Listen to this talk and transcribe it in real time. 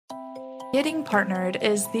Getting partnered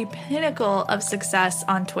is the pinnacle of success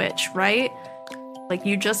on Twitch, right? Like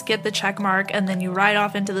you just get the check mark and then you ride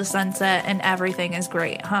off into the sunset and everything is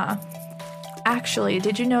great, huh? Actually,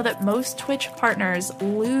 did you know that most Twitch partners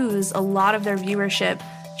lose a lot of their viewership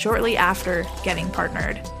shortly after getting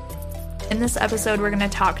partnered? In this episode, we're going to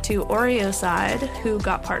talk to OreoSide, who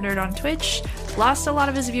got partnered on Twitch, lost a lot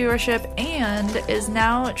of his viewership, and is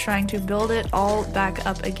now trying to build it all back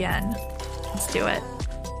up again. Let's do it.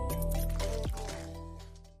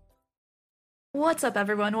 What's up,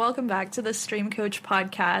 everyone? Welcome back to the Stream Coach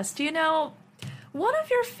podcast. You know, one of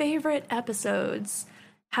your favorite episodes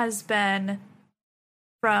has been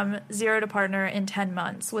from Zero to Partner in 10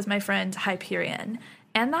 months with my friend Hyperion.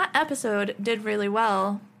 And that episode did really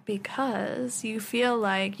well because you feel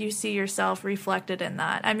like you see yourself reflected in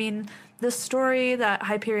that. I mean, the story that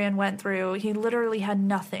Hyperion went through, he literally had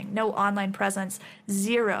nothing, no online presence,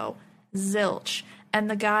 zero, zilch. And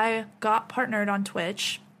the guy got partnered on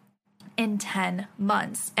Twitch in 10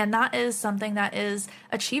 months. And that is something that is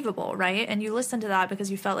achievable, right? And you listened to that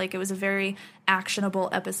because you felt like it was a very actionable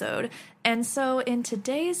episode. And so in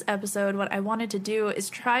today's episode, what I wanted to do is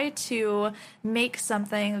try to make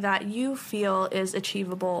something that you feel is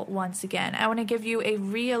achievable once again. I want to give you a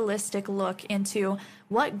realistic look into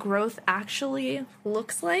what growth actually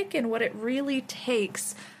looks like and what it really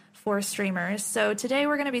takes for streamers. So today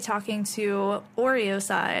we're going to be talking to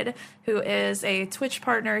OreoSide, who is a Twitch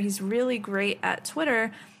partner. He's really great at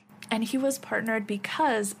Twitter, and he was partnered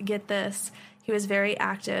because, get this, he was very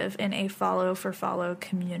active in a follow for follow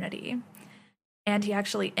community. And he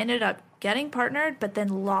actually ended up getting partnered, but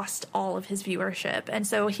then lost all of his viewership. And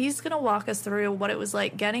so he's going to walk us through what it was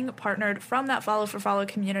like getting partnered from that follow for follow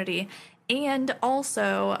community, and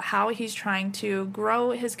also how he's trying to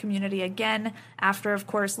grow his community again after, of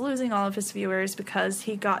course, losing all of his viewers because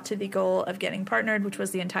he got to the goal of getting partnered, which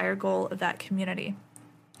was the entire goal of that community.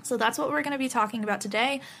 So that's what we're going to be talking about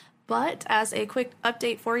today. But as a quick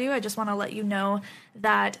update for you, I just want to let you know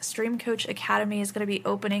that Stream Coach Academy is going to be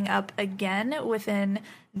opening up again within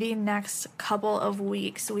the next couple of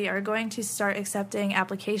weeks. We are going to start accepting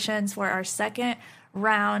applications for our second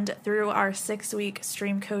round through our 6-week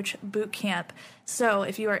Stream Coach Bootcamp. So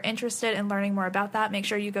if you are interested in learning more about that, make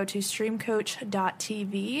sure you go to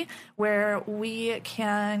streamcoach.tv where we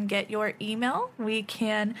can get your email. We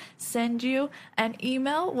can send you an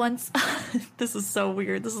email once. This is so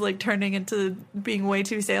weird. This is like turning into being way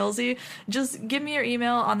too salesy. Just give me your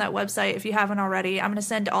email on that website if you haven't already. I'm going to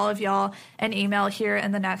send all of y'all an email here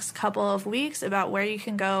in the next couple of weeks about where you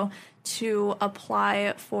can go to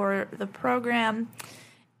apply for the program.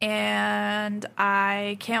 And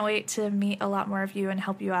I can't wait to meet a lot more of you and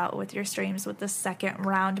help you out with your streams with the second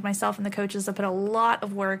round. Myself and the coaches have put a lot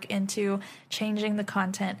of work into changing the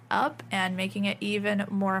content up and making it even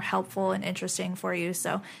more helpful and interesting for you.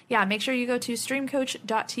 So yeah, make sure you go to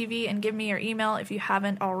streamcoach.tv and give me your email if you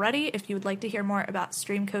haven't already, if you would like to hear more about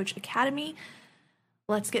Stream Coach Academy.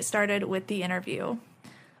 Let's get started with the interview.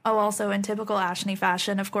 Oh, also in typical Ashley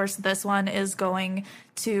fashion, of course, this one is going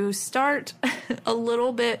to start a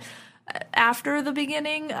little bit after the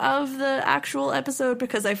beginning of the actual episode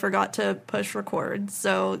because I forgot to push record.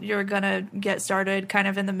 So you're going to get started kind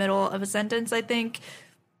of in the middle of a sentence, I think.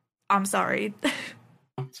 I'm sorry.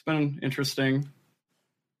 It's been interesting.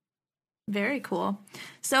 Very cool.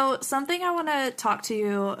 So something I want to talk to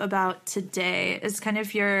you about today is kind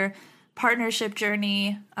of your partnership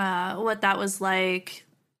journey, what that was like,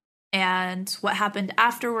 and what happened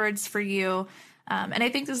afterwards for you. And I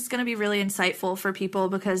think this is going to be really insightful for people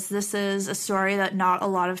because this is a story that not a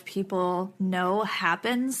lot of people know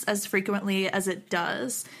happens as frequently as it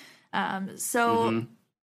does. We'll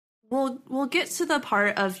get to the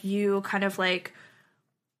part of you kind of like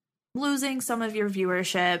losing some of your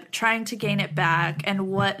viewership, trying to gain it back, and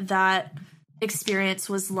what that experience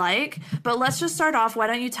was like. But let's just start off. Why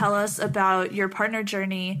don't you tell us about your partner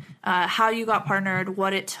journey, how you got partnered,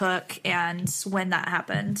 what it took, and when that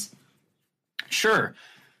happened? Sure.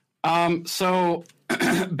 So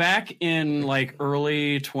back in like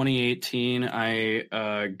early 2018, I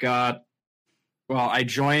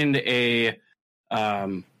joined a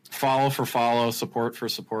follow for follow, support for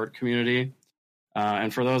support community.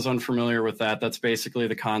 And for those unfamiliar with that, that's basically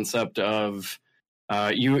the concept of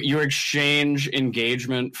you exchange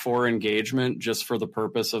engagement for engagement just for the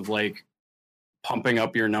purpose of like pumping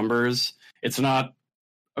up your numbers. It's not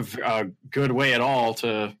a good way at all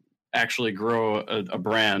to actually grow a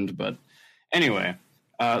brand. But anyway,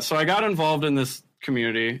 so I got involved in this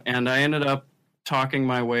community and I ended up talking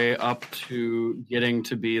my way up to getting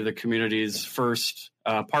to be the community's first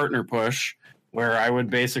partner push where I would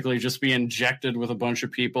basically just be injected with a bunch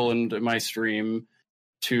of people into my stream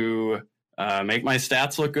to make my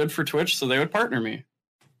stats look good for Twitch, so they would partner me.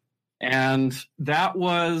 And that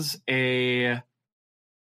was a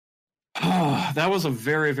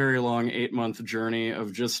very, very long 8-month journey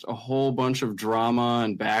of just a whole bunch of drama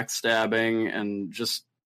and backstabbing and just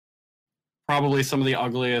probably some of the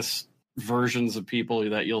ugliest versions of people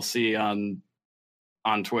that you'll see on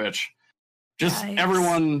Twitch. Just Yikes.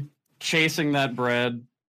 Everyone chasing that bread,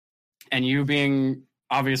 and you being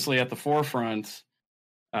obviously at the forefront,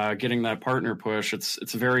 getting that partner push.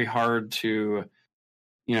 It's very hard to,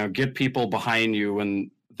 get people behind you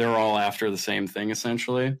when they're all after the same thing,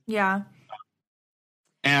 essentially. Yeah.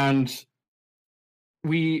 And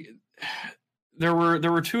there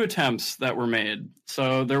were 2 attempts that were made.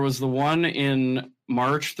 So there was the one in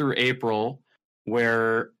March through April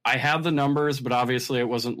where I had the numbers, but obviously it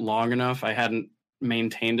wasn't long enough. I hadn't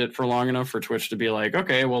maintained it for long enough for Twitch to be like,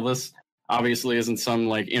 okay, well, this obviously isn't some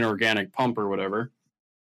like inorganic pump or whatever.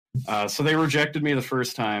 So they rejected me the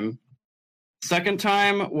first time. Second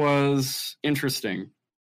time was interesting.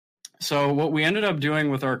 So what we ended up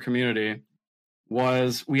doing with our community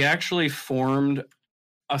was we actually formed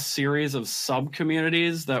a series of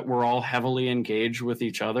sub-communities that were all heavily engaged with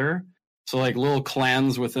each other. So like little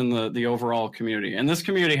clans within the overall community. And this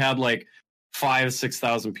community had like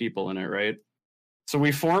 5,000-6,000 people in it, right? So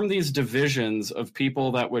we formed these divisions of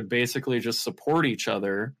people that would basically just support each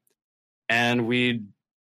other, and we'd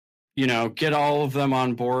get all of them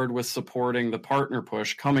on board with supporting the partner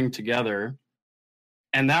push coming together.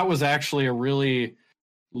 And that was actually a really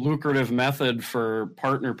lucrative method for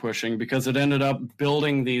partner pushing, because it ended up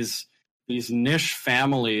building these niche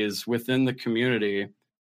families within the community.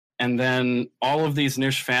 And then all of these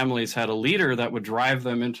niche families had a leader that would drive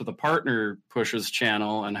them into the partner pushes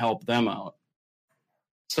channel and help them out.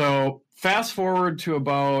 So fast forward to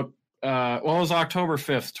about, it was October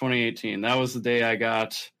 5th, 2018. That was the day I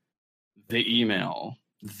got the email.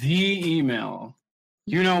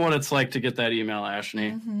 You know what it's like to get that email,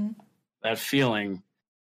 Ashni. Mm-hmm. That feeling.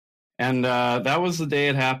 And that was the day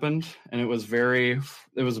it happened. And it was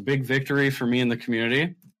a big victory for me in the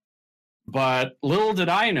community. But little did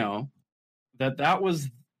I know that was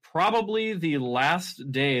probably the last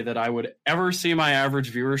day that I would ever see my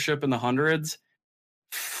average viewership in the hundreds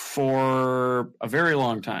for a very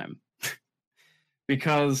long time.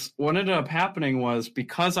 Because what ended up happening was,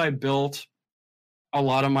 because I built a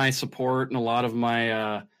lot of my support and a lot of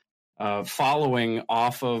my following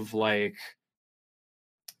off of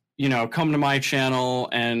come to my channel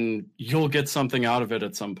and you'll get something out of it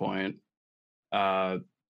at some point.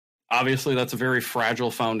 Obviously, that's a very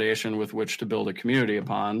fragile foundation with which to build a community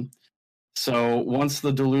upon. So once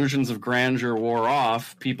the delusions of grandeur wore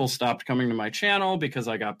off, people stopped coming to my channel because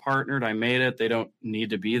I got partnered. I made it. They don't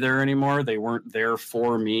need to be there anymore. They weren't there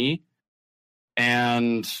for me.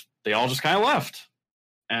 And they all just kind of left.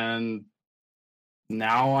 And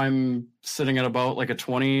now I'm sitting at about like a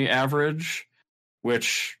 20 average,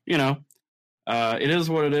 which, it is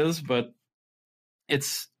what it is. But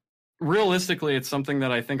it's realistically, it's something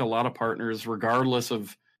that I think a lot of partners, regardless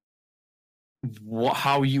of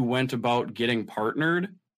how you went about getting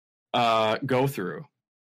partnered, go through.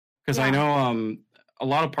 Because I know a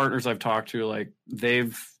lot of partners I've talked to, like,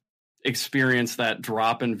 they've experienced that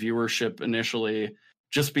drop in viewership initially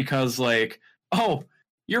just because, like, oh,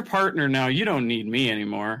 you're partner now, you don't need me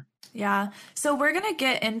anymore. Yeah. So we're going to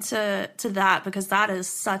get into that, because that is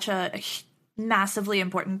such a massively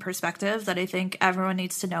important perspective that I think everyone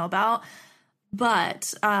needs to know about.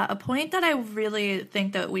 But a point that I really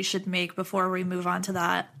think that we should make before we move on to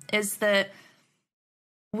that is that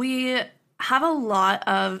we have a lot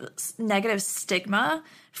of negative stigma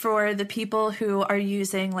for the people who are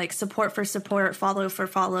using like support for support, follow for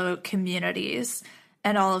follow communities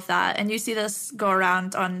and all of that. And you see this go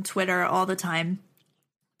around on Twitter all the time.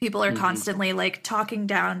 People are constantly like talking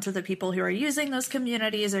down to the people who are using those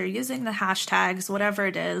communities or using the hashtags, whatever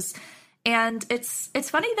it is. And it's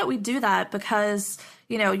funny that we do that because,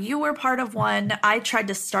 you were part of one. I tried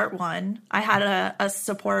to start one. I had a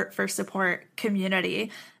support for support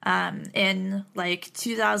community in like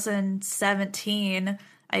 2017,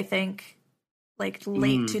 I think, like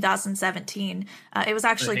late 2017. It was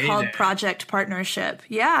actually called Project Partnership.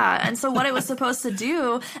 Yeah. And so what it was supposed to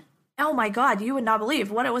do, oh my God, you would not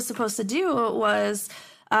believe what it was supposed to do was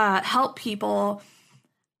help people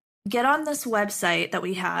get on this website that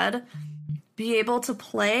we had be able to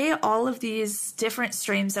play all of these different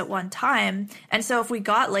streams at one time. And so if we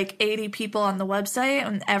got like 80 people on the website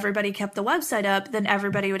and everybody kept the website up, then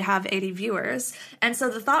everybody would have 80 viewers. And so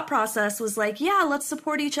the thought process was like, yeah, let's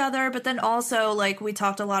support each other. But then also, like, we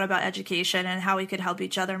talked a lot about education and how we could help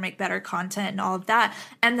each other make better content and all of that.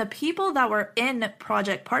 And the people that were in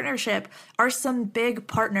Project Partnership are some big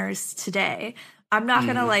partners today. I'm not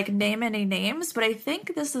going to like name any names, but I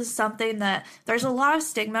think this is something that there's a lot of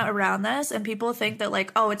stigma around this, and people think that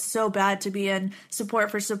like, oh, it's so bad to be in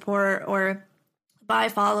support for support or buy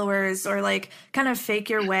followers or like kind of fake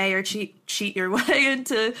your way or cheat your way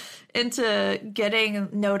into getting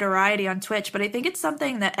notoriety on Twitch. But I think it's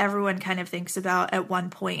something that everyone kind of thinks about at one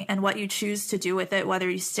point, and what you choose to do with it, whether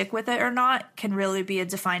you stick with it or not, can really be a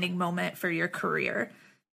defining moment for your career.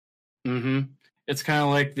 Mm-hmm. It's kind of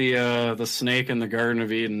like the snake in the Garden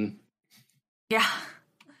of Eden.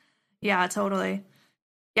 Yeah, totally.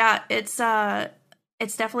 Yeah, it's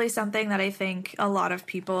definitely something that I think a lot of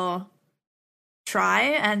people try,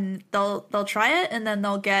 and they'll try it and then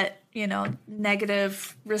they'll get,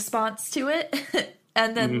 negative response to it.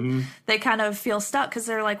 And then they kind of feel stuck because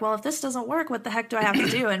they're like, well, if this doesn't work, what the heck do I have to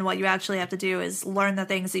do? And what you actually have to do is learn the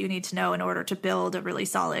things that you need to know in order to build a really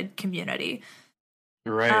solid community.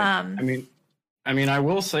 Right. I mean, I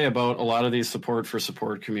will say about a lot of these support for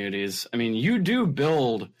support communities, I mean, you do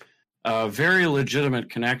build very legitimate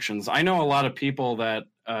connections. I know a lot of people that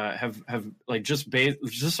have like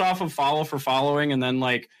just off of follow for following and then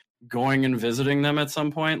like going and visiting them at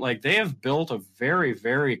some point, like they have built a very,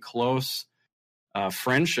 very close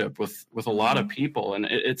friendship with a lot of people. And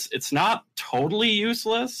it's not totally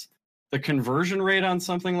useless. The conversion rate on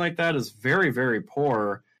something like that is very, very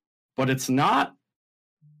poor, but it's not,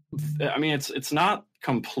 I mean, it's not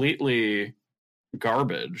completely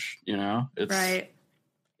garbage, It's right.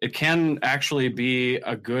 It can actually be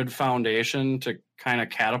a good foundation to kind of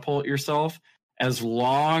catapult yourself, as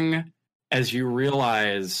long as you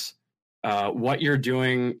realize what you're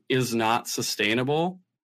doing is not sustainable,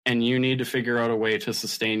 and you need to figure out a way to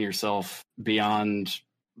sustain yourself beyond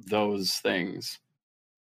those things.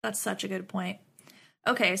 That's such a good point.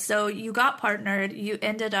 Okay, so you got partnered, you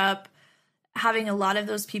ended up having a lot of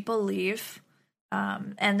those people leave,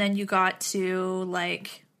 and then you got to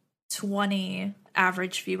like 20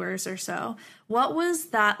 average viewers or so. What was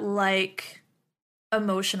that like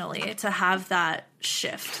emotionally to have that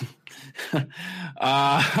shift?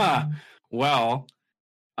 Well,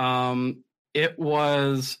 it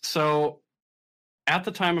was, so at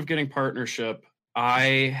the time of getting partnership,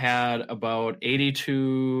 I had about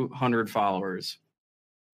 8,200 followers.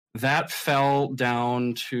 That fell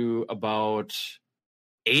down to about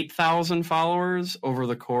 8,000 followers over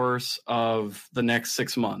the course of the next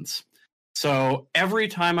 6 months. So every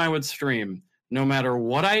time I would stream, no matter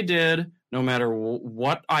what I did, no matter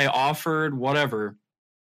what I offered, whatever,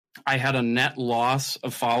 I had a net loss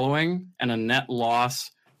of following and a net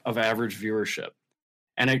loss of average viewership.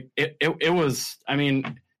 And it was, I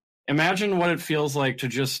mean, imagine what it feels like to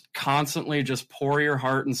just constantly just pour your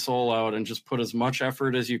heart and soul out and just put as much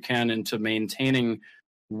effort as you can into maintaining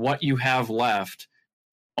what you have left,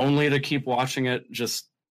 only to keep watching it just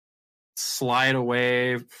slide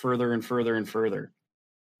away further and further and further.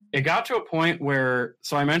 It got to a point where,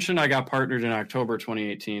 so I mentioned I got partnered in October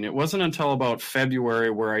 2018. It wasn't until about February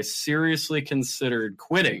where I seriously considered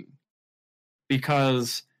quitting,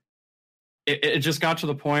 because it just got to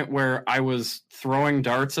the point where I was throwing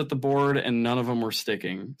darts at the board and none of them were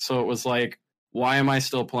sticking. So it was like, why am I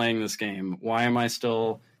still playing this game? Why am I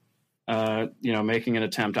still, making an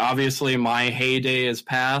attempt? Obviously, my heyday is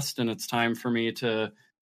past and it's time for me to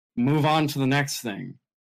move on to the next thing.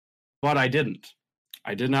 But I didn't.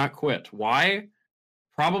 I did not quit. Why?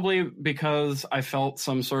 Probably because I felt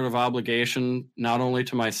some sort of obligation, not only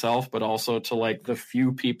to myself, but also to like the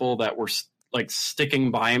few people that were like sticking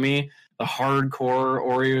by me, the hardcore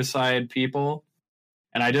Oreo side people,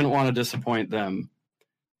 and I didn't want to disappoint them.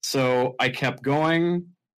 So I kept going,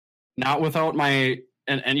 not without my,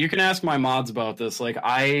 and you can ask my mods about this. Like,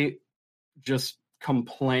 I just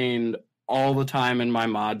complained all the time in my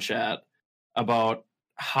mod chat about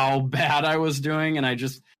how bad I was doing, and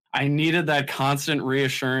I needed that constant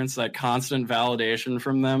reassurance, that constant validation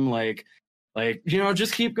from them. Like,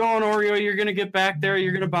 just keep going, Oreo. You're going to get back there.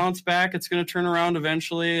 You're going to bounce back. It's going to turn around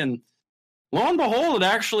eventually. And lo and behold, it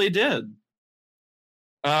actually did.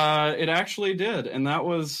 It actually did. And that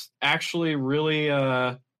was actually really,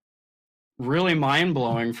 really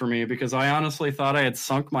mind-blowing for me, because I honestly thought I had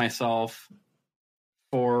sunk myself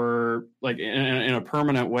for like in a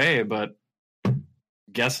permanent way, but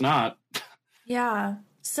guess not. Yeah.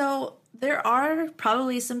 So there are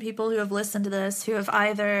probably some people who have listened to this who have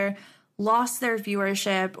either lost their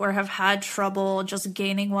viewership or have had trouble just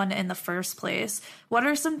gaining one in the first place. What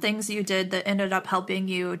are some things you did that ended up helping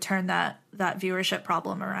you turn that viewership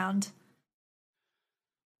problem around?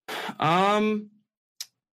 I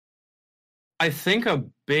think a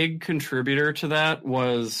big contributor to that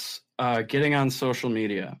was getting on social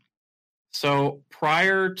media. So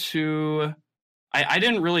prior to, I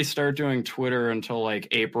didn't really start doing Twitter until like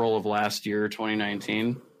April of last year,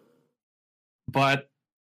 2019. But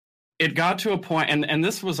it got to a point, and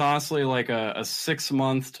this was honestly like a 6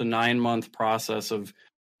 month to 9 month process of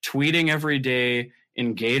tweeting every day,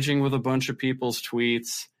 engaging with a bunch of people's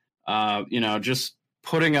tweets, just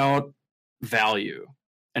putting out value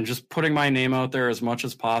and just putting my name out there as much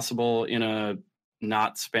as possible in a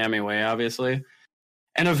not spammy way, obviously.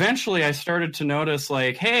 And eventually I started to notice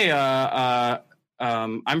like, hey,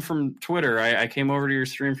 I'm from Twitter. I came over to your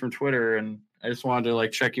stream from Twitter and I just wanted to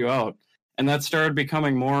like check you out. And that started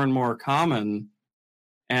becoming more and more common.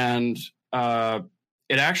 And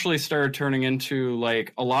it actually started turning into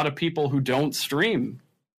like a lot of people who don't stream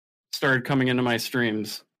started coming into my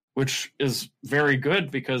streams, which is very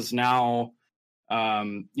good because now,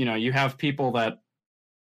 you have people that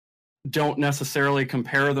don't necessarily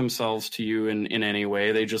compare themselves to you in any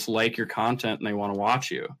way. They just like your content and they want to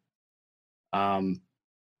watch you.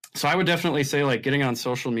 So I would definitely say like getting on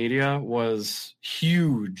social media was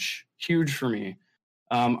huge for me.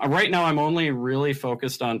 Right now I'm only really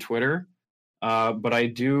focused on Twitter, but I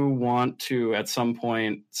do want to at some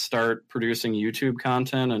point start producing YouTube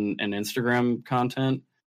content and Instagram content.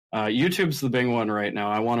 YouTube's the big one right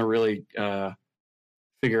now. I want to really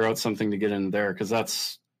figure out something to get in there because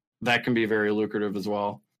that can be very lucrative as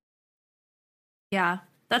well. Yeah,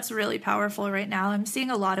 that's really powerful right now. I'm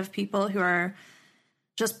seeing a lot of people who are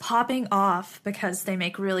just popping off because they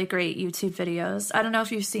make really great YouTube videos. I don't know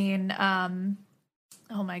if you've seen, oh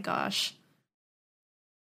my gosh,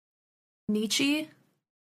 Nietzsche.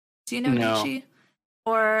 Do you know No. Nietzsche?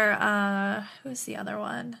 Or who's the other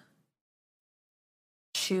one?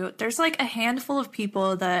 Shoot, there's like a handful of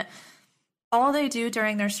people that all they do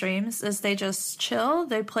during their streams is they just chill,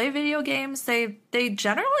 they play video games, they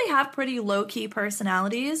generally have pretty low-key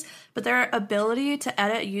personalities, but their ability to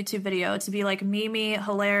edit a YouTube video to be like memey,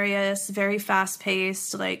 hilarious, very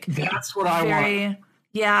fast-paced, like that's what I want.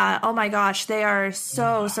 Yeah, oh my gosh, they are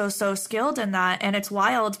so skilled in that, and it's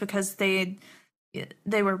wild because they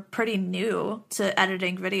were pretty new to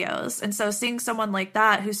editing videos. And so seeing someone like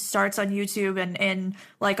that who starts on YouTube and in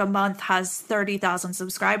like a month has 30,000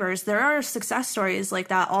 subscribers, there are success stories like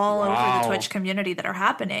that all over the Twitch community that are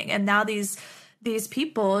happening. And now these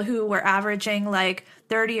people who were averaging like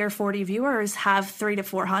 30 or 40 viewers have 300 to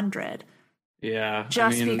 400. Yeah.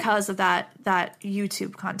 Just because of that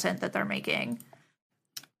YouTube content that they're making.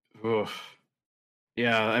 Oof.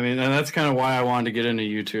 Yeah, and that's kind of why I wanted to get into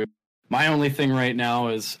YouTube. My only thing right now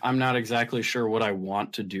is I'm not exactly sure what I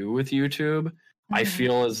want to do with YouTube. Mm-hmm. I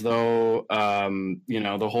feel as though,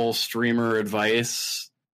 the whole streamer advice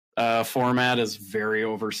format is very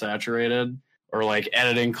oversaturated, or like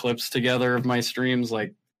editing clips together of my streams.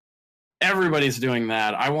 Like everybody's doing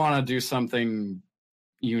that. I want to do something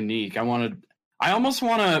unique. I almost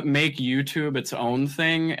want to make YouTube its own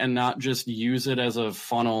thing and not just use it as a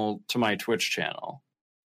funnel to my Twitch channel.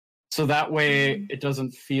 So that way it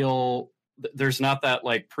doesn't feel, there's not that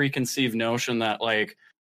like preconceived notion that like,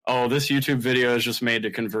 oh, this YouTube video is just made to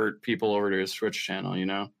convert people over to his Twitch channel,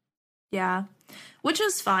 Yeah, which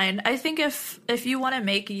is fine. I think if you want to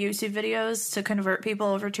make YouTube videos to convert people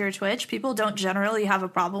over to your Twitch, people don't generally have a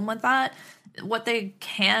problem with that. What they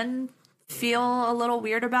can feel a little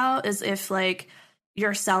weird about is if like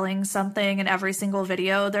you're selling something in every single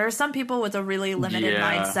video. There are some people with a really limited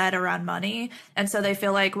mindset around money. And so they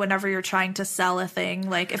feel like whenever you're trying to sell a thing,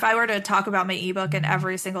 like if I were to talk about my ebook in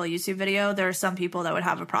every single YouTube video, there are some people that would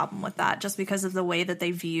have a problem with that just because of the way that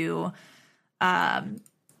they view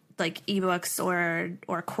like ebooks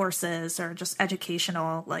or courses or just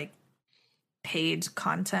educational like paid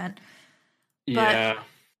content. Yeah. But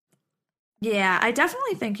yeah, I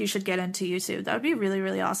definitely think you should get into YouTube. That would be really,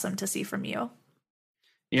 really awesome to see from you.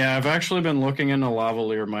 Yeah, I've actually been looking into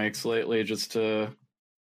lavalier mics lately just to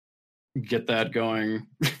get that going.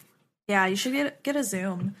 Yeah, you should get a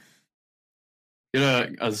Zoom.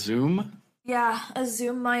 Get a Zoom? Yeah, a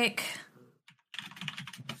Zoom mic.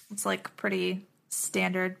 It's like pretty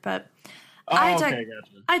standard, but gotcha.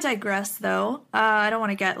 I digress though. I don't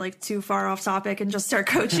want to get like too far off topic and just start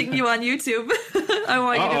coaching you on YouTube. I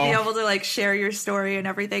want you to be able to like share your story and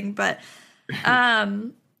everything, but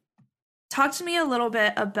talk to me a little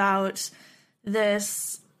bit about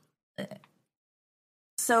this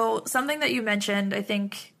So something that you mentioned, I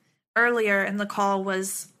think, earlier in the call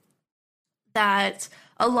was that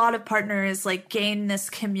a lot of partners like gain this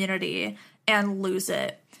community and lose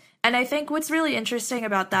it. And I think what's really interesting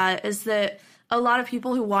about that is that a lot of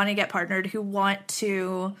people who want to get partnered, who want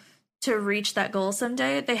to reach that goal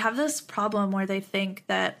someday, they have this problem where they think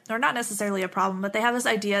that, or not necessarily a problem, but they have this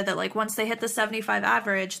idea that like once they hit the 75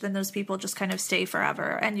 average, then those people just kind of stay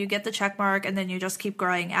forever and you get the check mark and then you just keep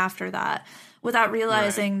growing after that without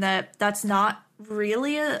realizing that that's not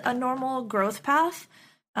really a normal growth path.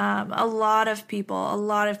 A lot of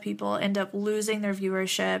people end up losing their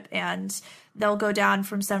viewership and they'll go down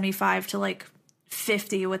from 75 to like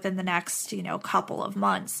 50 within the next, couple of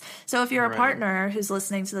months. So if you're a partner who's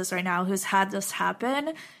listening to this right now, who's had this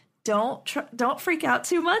happen, don't freak out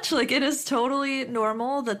too much. Like, it is totally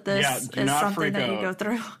normal that this is something that you go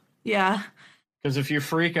through. Yeah. Because if you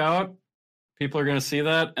freak out, people are going to see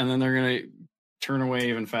that and then they're going to turn away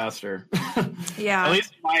even faster. Yeah. At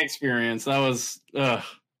least in my experience, that was,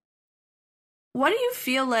 What do you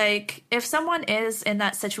feel like if someone is in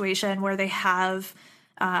that situation where they have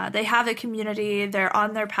a community, they're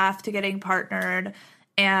on their path to getting partnered,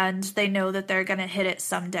 and they know that they're going to hit it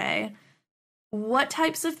someday? What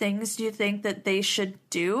types of things do you think that they should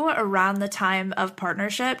do around the time of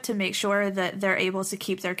partnership to make sure that they're able to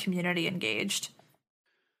keep their community engaged?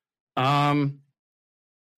 I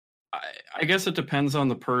guess it depends on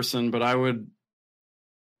the person, but I would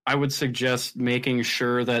suggest making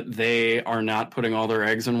sure that they are not putting all their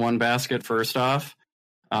eggs in one basket first off.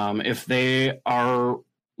 If they are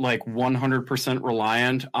like 100%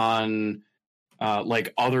 reliant on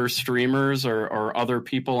like other streamers or other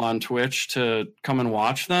people on Twitch to come and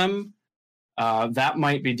watch them, that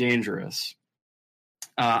might be dangerous.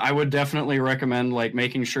 I would definitely recommend like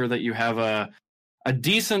making sure that you have a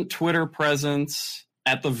decent Twitter presence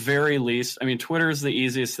at the very least. I mean, Twitter is the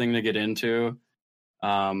easiest thing to get into.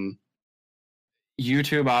 YouTube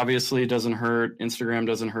obviously doesn't hurt. Instagram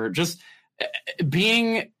doesn't hurt. Just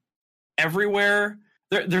being everywhere.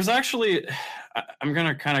 There's actually, I'm going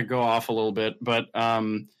to kind of go off a little bit, but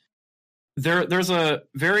there's a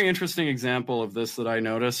very interesting example of this that I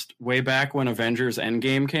noticed way back when Avengers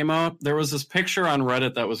Endgame came out. There was this picture on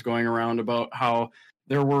Reddit that was going around about how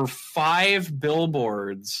there were 5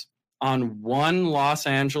 billboards on one Los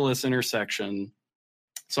Angeles intersection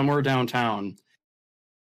somewhere downtown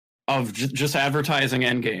of just advertising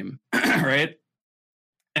Endgame, right?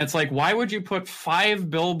 And it's like, why would you put 5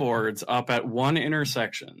 billboards up at one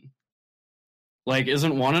intersection? Like,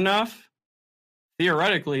 isn't one enough?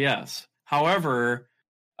 Theoretically, yes. However,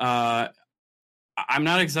 I'm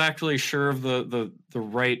not exactly sure of the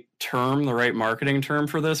right term, the right marketing term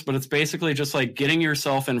for this, but it's basically just like getting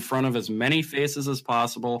yourself in front of as many faces as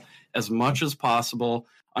possible, as much as possible,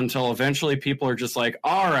 until eventually people are just like,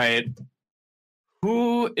 all right,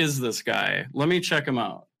 who is this guy? Let me check him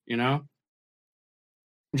out,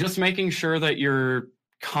 Just making sure that you're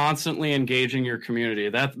constantly engaging your community.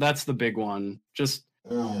 That's the big one. Just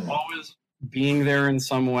always being there in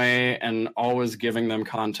some way and always giving them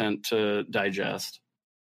content to digest.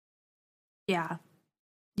 Yeah,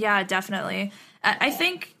 definitely. I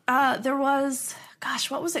think there was,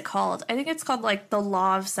 what was it called? I think it's called like the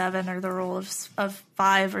Law of 7 or the Rule of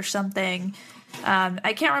 5 or something.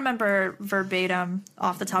 I can't remember verbatim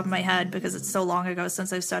off the top of my head because it's so long ago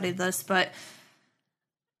since I've studied this, but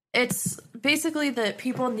it's basically that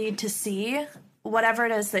people need to see whatever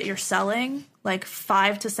it is that you're selling like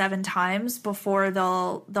 5 to 7 times before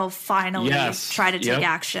they'll finally try to take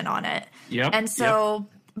action on it. And so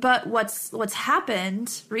but what's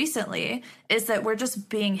happened recently is that we're just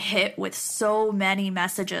being hit with so many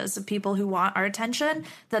messages of people who want our attention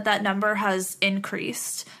that number has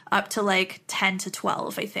increased up to like 10 to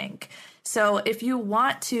 12, I think. So if you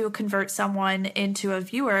want to convert someone into a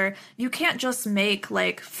viewer, you can't just make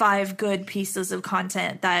like 5 good pieces of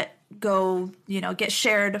content that go, get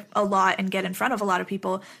shared a lot and get in front of a lot of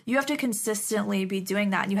people. You have to consistently be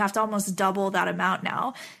doing that. And you have to almost double that amount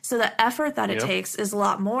now. So the effort that it takes is a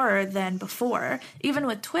lot more than before. Even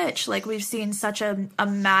with Twitch, like we've seen such a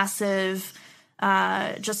massive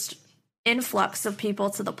just influx of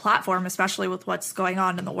people to the platform, especially with what's going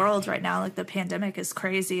on in the world right now. Like the pandemic is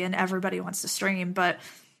crazy and everybody wants to stream, but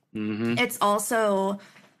it's also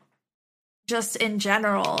just in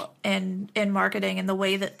general in marketing and the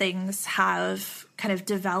way that things have kind of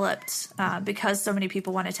developed, because so many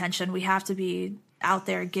people want attention, we have to be out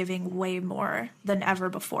there giving way more than ever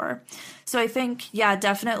before. So I think,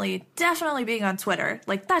 definitely being on Twitter,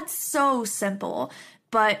 like that's so simple.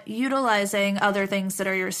 but utilizing other things that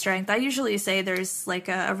are your strength. I usually say there's like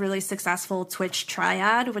a really successful Twitch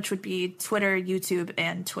triad, which would be Twitter, YouTube,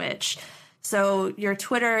 and Twitch. So your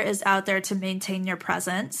Twitter is out there to maintain your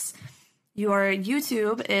presence. Your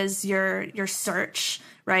YouTube is your search,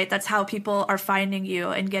 right? That's how people are finding you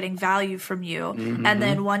and getting value from you. And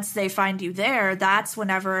then once they find you there, that's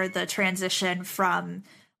whenever the transition from,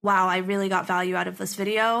 wow, I really got value out of this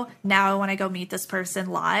video, now I want to go meet this person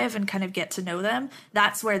live and kind of get to know them.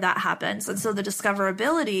 That's where that happens. And so the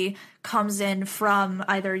discoverability comes in from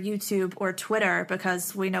either YouTube or Twitter,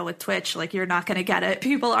 because we know with Twitch, like, you're not going to get it.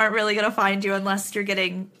 People aren't really going to find you unless you're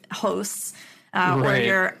getting hosts or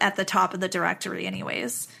you're at the top of the directory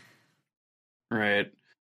anyways. Right.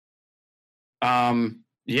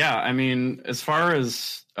 Yeah, I mean, as far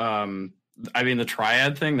as the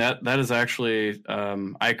triad thing, that is actually,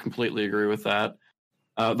 I completely agree with that.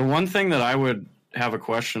 The one thing that I would have a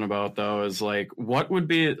question about, though, is like, what would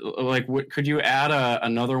be like, could you add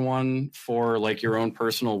another one for like your own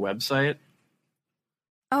personal website?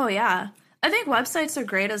 Oh yeah, I think websites are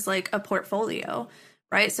great as like a portfolio,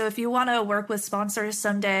 right? So if you want to work with sponsors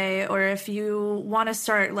someday, or if you want to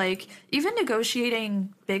start like even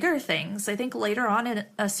negotiating bigger things, I think later on in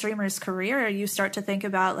a streamer's career, you start to think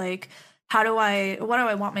about like, what do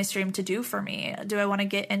I want my stream to do for me? Do I want to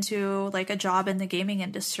get into like a job in the gaming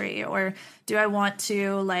industry, or do I want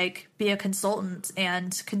to like be a consultant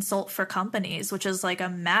and consult for companies, which is like a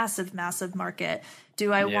massive, massive market?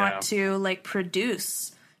 Do I want to like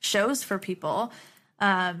produce shows for people?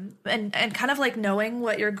 And kind of like knowing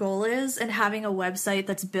what your goal is and having a website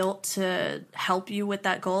that's built to help you with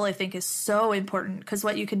that goal, I think is so important, because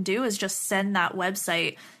what you can do is just send that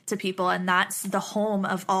website to people, and that's the home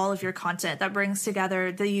of all of your content. That brings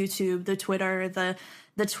together the YouTube, the Twitter, the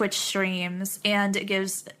Twitch streams, and it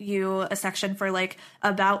gives you a section for like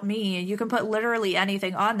about me. You can put literally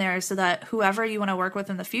anything on there so that whoever you want to work with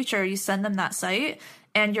in the future, you send them that site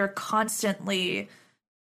and you're constantly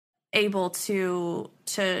able to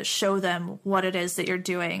show them what it is that you're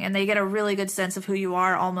doing, and they get a really good sense of who you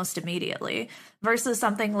are almost immediately, versus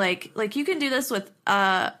something like you can do this with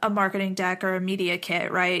a marketing deck or a media kit,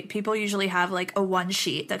 right? People usually have like a one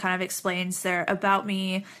sheet that kind of explains their about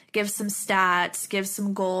me, gives some stats, gives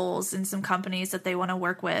some goals and some companies that they want to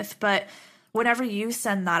work with. But whenever you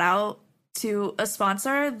send that out to a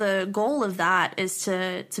sponsor, the goal of that is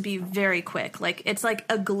to be very quick. Like, it's like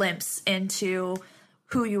a glimpse into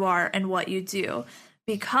who you are and what you do,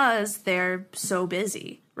 because they're so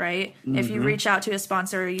busy, right? If you reach out to a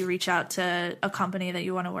sponsor, or you reach out to a company that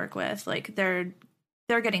you want to work with, like they're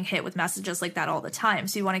getting hit with messages like that all the time.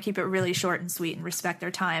 So you want to keep it really short and sweet and respect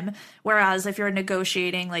their time. Whereas if you're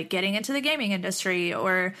negotiating, like getting into the gaming industry,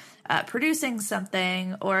 or producing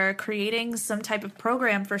something, or creating some type of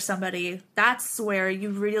program for somebody, that's where you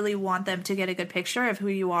really want them to get a good picture of who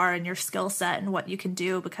you are and your skill set and what you can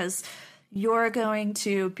do, because you're going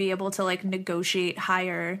to be able to like negotiate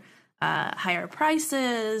higher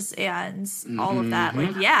prices and all of that.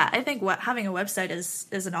 Like, yeah, I think having a website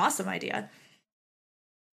is an awesome idea.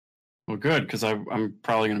 Well, good, because I'm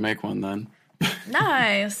probably going to make one then.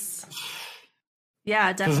 Nice.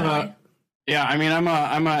 Yeah, definitely. Yeah, I mean,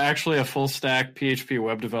 I'm actually a full stack PHP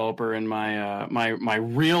web developer in my my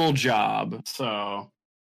real job, so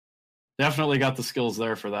definitely got the skills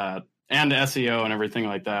there for that. And SEO and everything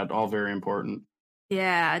like that, all very important.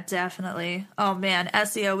 Yeah, definitely. Oh man,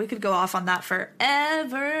 SEO, we could go off on that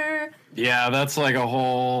forever. Yeah, that's like a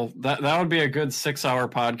whole, that would be a good 6-hour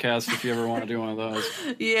podcast if you ever want to do one of those.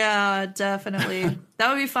 Yeah, definitely.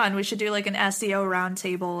 That would be fun. We should do like an SEO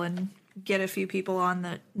roundtable and get a few people on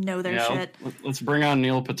that know their shit. Let's bring on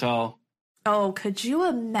Neil Patel. Oh, could you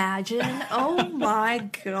imagine? Oh my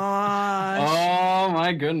gosh. Oh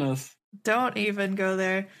my goodness. Don't even go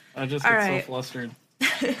there. I just get so flustered.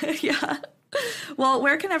 Yeah. Well,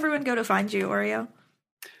 where can everyone go to find you, Oreo?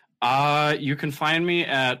 You can find me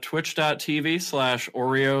at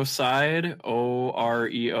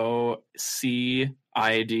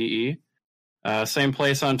twitch.tv/OreoSide, OreoCide. Same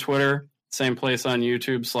place on Twitter, same place on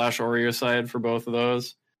YouTube /OreoSide for both of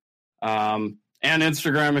those. And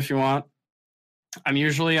Instagram if you want. I'm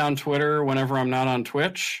usually on Twitter whenever I'm not on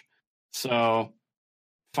Twitch. So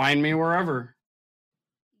find me wherever.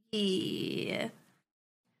 Yeah.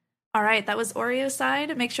 All right, that was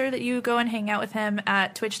OreoSide. Make sure that you go and hang out with him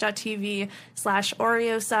at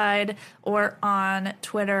twitch.tv/OreoSide or on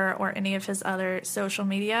Twitter or any of his other social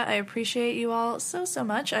media. I appreciate you all so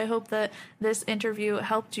much. I hope that this interview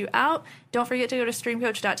helped you out. Don't forget to go to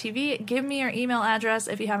streamcoach.tv. Give me your email address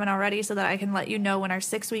if you haven't already so that I can let you know when our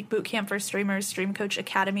 6-week bootcamp for streamers, Stream Coach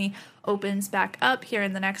Academy, opens back up here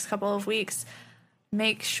in the next couple of weeks.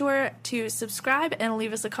 Make sure to subscribe and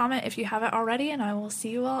leave us a comment if you haven't already, and I will see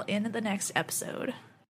you all in the next episode.